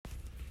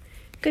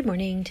Good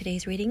morning.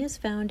 Today's reading is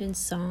found in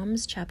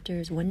Psalms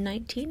chapters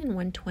 119 and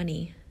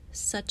 120.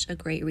 Such a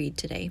great read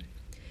today.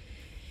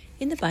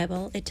 In the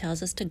Bible, it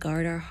tells us to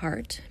guard our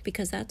heart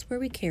because that's where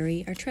we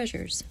carry our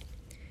treasures.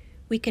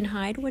 We can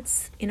hide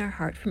what's in our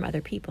heart from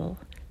other people,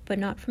 but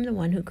not from the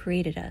one who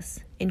created us,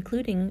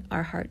 including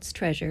our heart's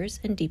treasures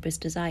and deepest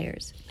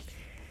desires.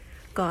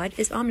 God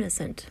is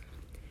omniscient.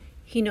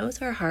 He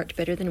knows our heart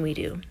better than we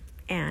do.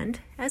 And,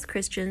 as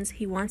Christians,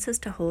 He wants us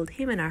to hold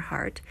Him in our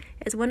heart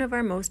as one of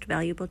our most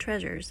valuable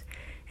treasures,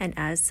 and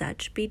as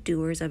such be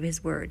doers of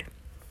His word.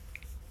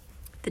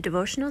 The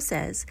devotional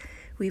says,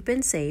 we've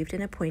been saved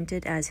and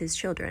appointed as His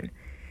children.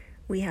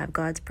 We have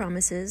God's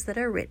promises that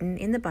are written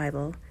in the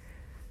Bible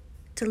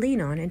to lean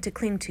on and to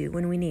cling to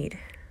when we need.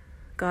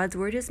 God's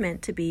word is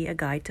meant to be a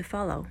guide to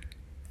follow.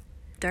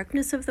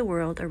 Darkness of the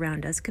world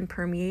around us can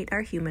permeate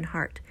our human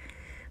heart,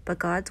 but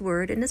God's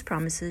word and His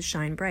promises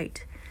shine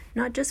bright,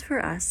 not just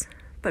for us,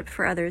 but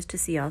for others to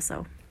see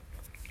also.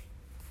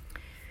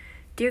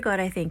 Dear God,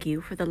 I thank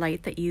You for the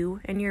light that You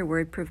and Your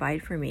word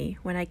provide for me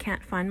when I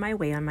can't find my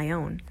way on my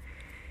own.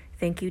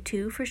 Thank You,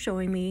 too, for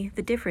showing me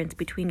the difference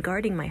between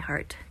guarding my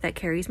heart that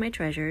carries my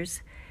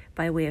treasures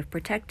by way of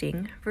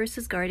protecting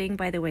versus guarding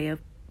by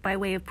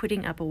way of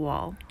putting up a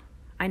wall.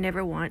 I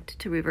never want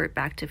to revert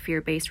back to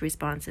fear-based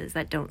responses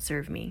that don't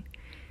serve me.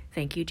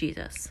 Thank You,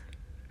 Jesus.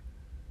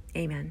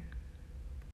 Amen.